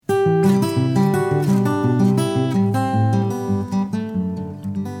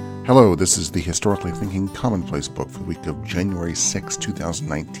Hello, this is the Historically Thinking Commonplace book for the week of January 6,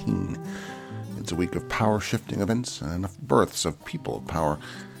 2019. It's a week of power-shifting events and enough births of people of power.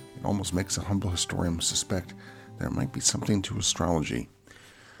 It almost makes a humble historian suspect there might be something to astrology.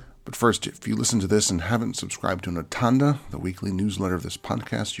 But first, if you listen to this and haven't subscribed to Natanda, the weekly newsletter of this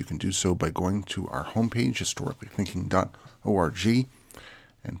podcast, you can do so by going to our homepage, historicallythinking.org,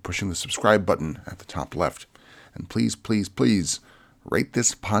 and pushing the subscribe button at the top left. And please, please, please, rate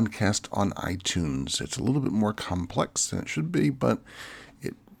this podcast on iTunes. It's a little bit more complex than it should be, but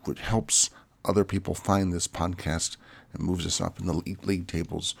it helps other people find this podcast and moves us up in the league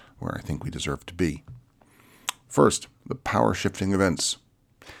tables where I think we deserve to be. First, the power-shifting events.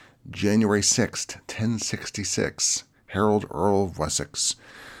 January 6th, 1066, Harold, Earl of Wessex,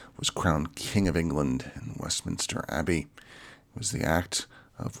 was crowned King of England in Westminster Abbey. It was the act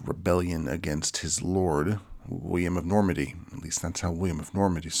of rebellion against his lord, William of Normandy. At least that's how William of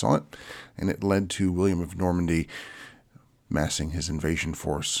Normandy saw it. And it led to William of Normandy massing his invasion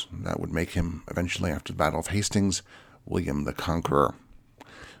force. That would make him, eventually after the Battle of Hastings, William the Conqueror.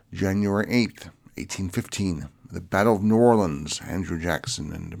 January 8th, 1815, the Battle of New Orleans. Andrew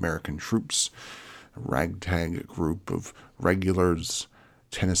Jackson and American troops, a ragtag group of regulars,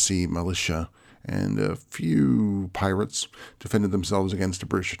 Tennessee militia, and a few pirates defended themselves against a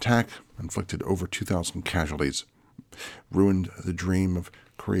British attack, inflicted over 2,000 casualties, ruined the dream of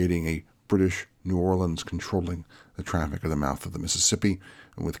creating a British New Orleans controlling the traffic of the mouth of the Mississippi,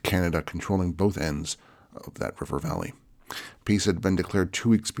 and with Canada controlling both ends of that river valley. Peace had been declared 2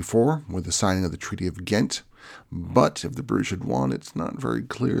 weeks before with the signing of the Treaty of Ghent, but if the British had won, it's not very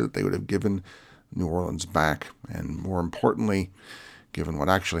clear that they would have given New Orleans back, and more importantly, given what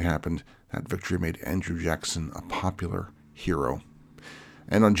actually happened, that victory made Andrew Jackson a popular hero.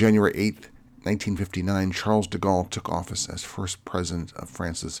 And on January 8th, 1959, Charles de Gaulle took office as first president of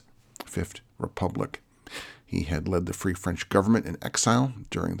France's Fifth Republic. He had led the Free French government in exile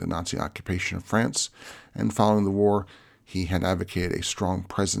during the Nazi occupation of France, and following the war, he had advocated a strong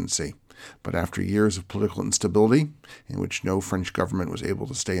presidency. But after years of political instability, in which no French government was able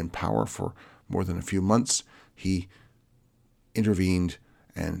to stay in power for more than a few months, he intervened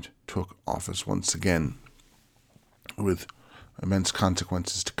and took office once again, with immense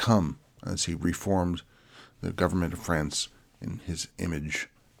consequences to come as he reformed the government of France in his image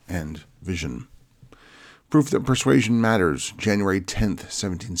and vision. Proof that Persuasion Matters, January 10th,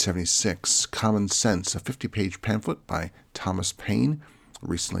 1776, Common Sense, a 50-page pamphlet by Thomas Paine, a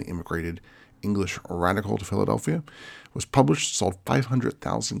recently immigrated English radical to Philadelphia, was published, sold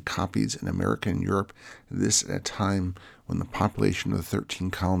 500,000 copies in America and Europe, this at a time when the population of the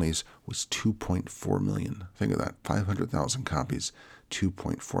 13 colonies was 2.4 million. Think of that, 500,000 copies,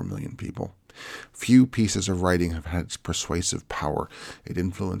 2.4 million people. Few pieces of writing have had its persuasive power. It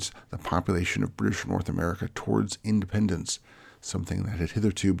influenced the population of British North America towards independence, something that had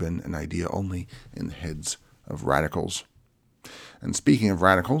hitherto been an idea only in the heads of radicals. And speaking of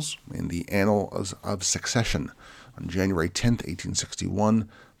radicals, in the Annals of Succession, on January 10th, 1861,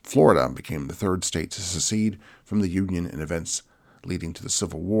 Florida became the third state to secede from the Union in events leading to the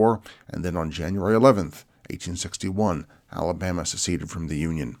Civil War, and then on January 11th, 1861, Alabama seceded from the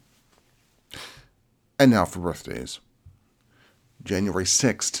Union. And now for birthdays. January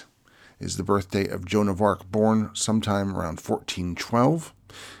 6th is the birthday of Joan of Arc, born sometime around 1412.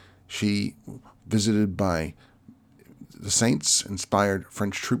 She, visited by the saints, inspired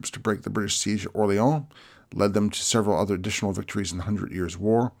French troops to break the British siege at Orleans, led them to several other additional victories in the 100 Years'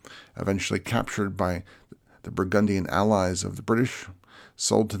 War, eventually captured by the Burgundian allies of the British,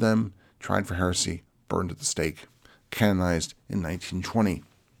 sold to them, tried for heresy, burned at the stake, canonized in 1920.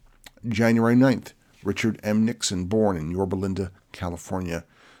 January 9th, Richard M. Nixon, born in Yorba Linda, California,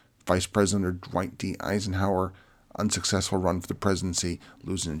 Vice President under Dwight D. Eisenhower, unsuccessful run for the presidency,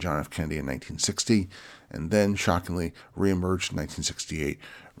 losing to John F. Kennedy in 1960, and then, shockingly, reemerged in 1968,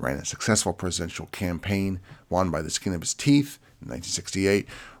 ran a successful presidential campaign, won by the skin of his teeth in 1968,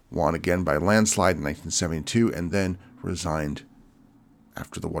 won again by landslide in 1972, and then resigned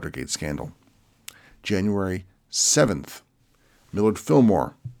after the Watergate scandal. January 7th, Millard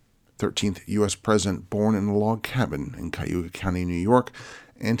Fillmore, 13th U.S. President, born in a log cabin in Cayuga County, New York,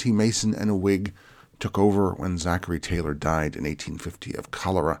 anti-Mason and a Whig, took over when Zachary Taylor died in 1850 of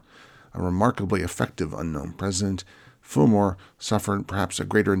cholera. A remarkably effective unknown president, Fillmore suffered perhaps a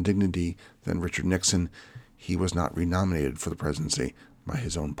greater indignity than Richard Nixon. He was not renominated for the presidency by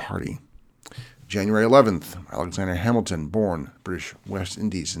his own party. January 11th, Alexander Hamilton, born British West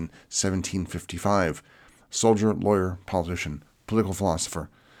Indies in 1755. Soldier, lawyer, politician, political philosopher,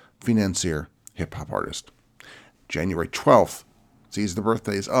 financier, hip-hop artist. January 12th, sees the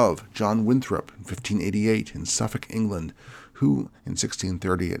birthdays of John Winthrop in 1588 in Suffolk, England, who in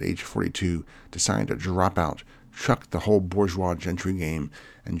 1630 at age 42 decided to drop out, chuck the whole bourgeois gentry game,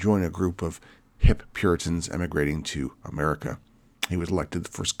 and join a group of hip Puritans emigrating to America. He was elected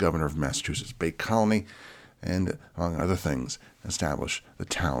the first governor of Massachusetts Bay Colony and, among other things, established the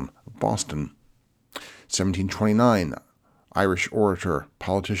town of Boston. 1729, Irish orator,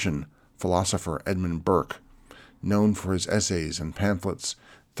 politician, philosopher Edmund Burke, known for his essays and pamphlets,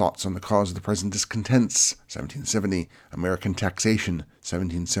 Thoughts on the Cause of the Present Discontents, 1770, American Taxation,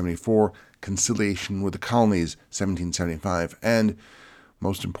 1774, Conciliation with the Colonies, 1775, and,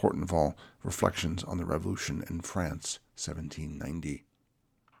 most important of all, Reflections on the Revolution in France, 1790.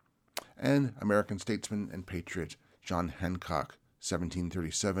 And American statesman and patriot John Hancock,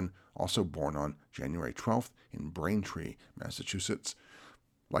 1737, also born on January 12th in Braintree, Massachusetts,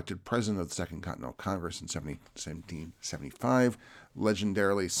 elected president of the Second Continental Congress in 1775,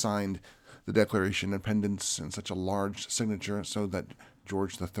 legendarily signed the Declaration of Independence in such a large signature so that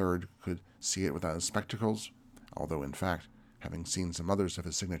George III could see it without his spectacles, although in fact, having seen some others of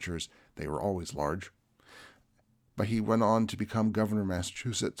his signatures, they were always large. But he went on to become governor of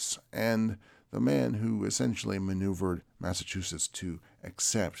Massachusetts and the man who essentially maneuvered Massachusetts to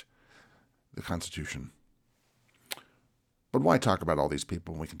accept the Constitution. But why talk about all these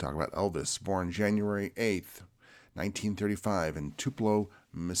people when we can talk about Elvis, born January 8th, 1935 in Tupelo,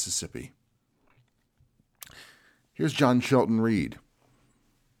 Mississippi? Here's John Shelton Reed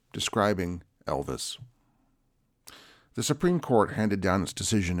describing Elvis. The Supreme Court handed down its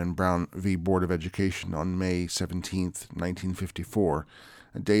decision in Brown v. Board of Education on May 17, 1954,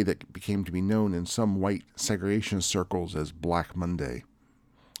 a day that became to be known in some white segregationist circles as Black Monday.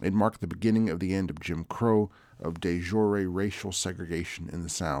 It marked the beginning of the end of Jim Crow, of de jure racial segregation in the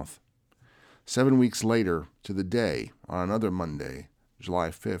South. 7 weeks later, to the day, on another Monday, July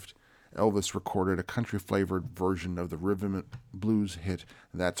 5th, Elvis recorded a country-flavored version of the rhythm and blues hit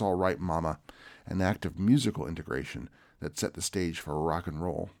That's All Right Mama, an act of musical integration that set the stage for rock and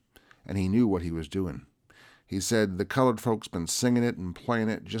roll, and he knew what he was doing. He said, "The colored folks been singing it and playing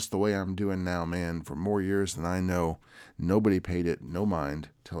it just the way I'm doing now, man, for more years than I know. Nobody paid it no mind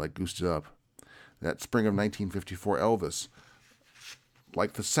till I goosed it up." That spring of 1954, Elvis,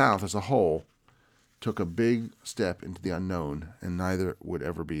 like the South as a whole, took a big step into the unknown, and neither would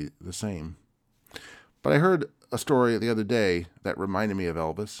ever be the same. But I heard a story the other day that reminded me of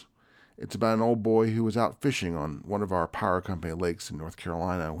Elvis. It's about an old boy who was out fishing on one of our power company lakes in North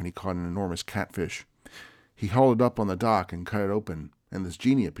Carolina when he caught an enormous catfish. He hauled it up on the dock and cut it open, and this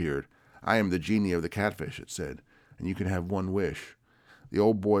genie appeared. "I am the genie of the catfish," it said, "and you can have one wish." The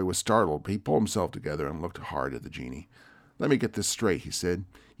old boy was startled, but he pulled himself together and looked hard at the genie. "Let me get this straight," he said.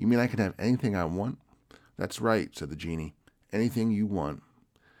 "You mean I can have anything I want?" "That's right," said the genie. "Anything you want."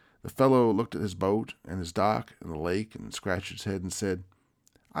 The fellow looked at his boat and his dock and the lake and scratched his head and said,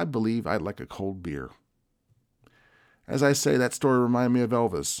 "I believe I'd like a cold beer." As I say, that story reminded me of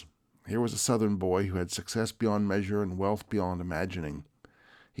Elvis. Here was a Southern boy who had success beyond measure and wealth beyond imagining.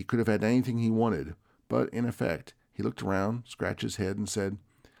 He could have had anything he wanted, but in effect, he looked around, scratched his head, and said,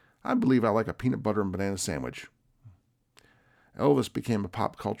 "I believe I like a peanut butter and banana sandwich." Elvis became a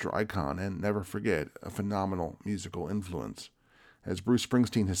pop culture icon and, never forget, a phenomenal musical influence. As Bruce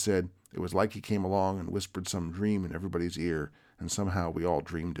Springsteen has said, it was like he came along and whispered some dream in everybody's ear, and somehow we all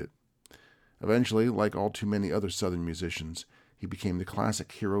dreamed it. Eventually, like all too many other Southern musicians, he became the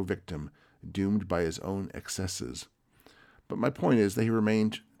classic hero victim, doomed by his own excesses. But my point is that he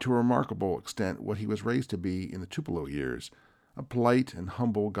remained, to a remarkable extent, what he was raised to be in the Tupelo years, a polite and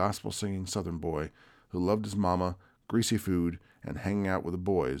humble gospel-singing Southern boy who loved his mama, greasy food, and hanging out with the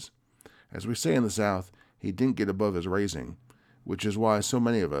boys. As we say in the South, he didn't get above his raising, which is why so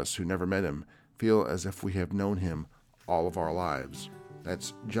many of us who never met him feel as if we have known him all of our lives.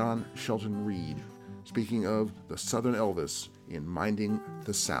 That's John Shelton Reed, speaking of the Southern Elvis in Minding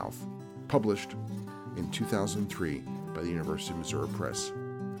the South, published in 2003 by the University of Missouri Press.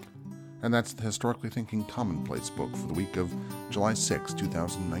 And that's the Historically Thinking Commonplace book for the week of July 6,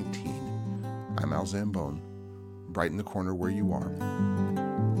 2019. I'm Al Zambone, right in the corner where you are.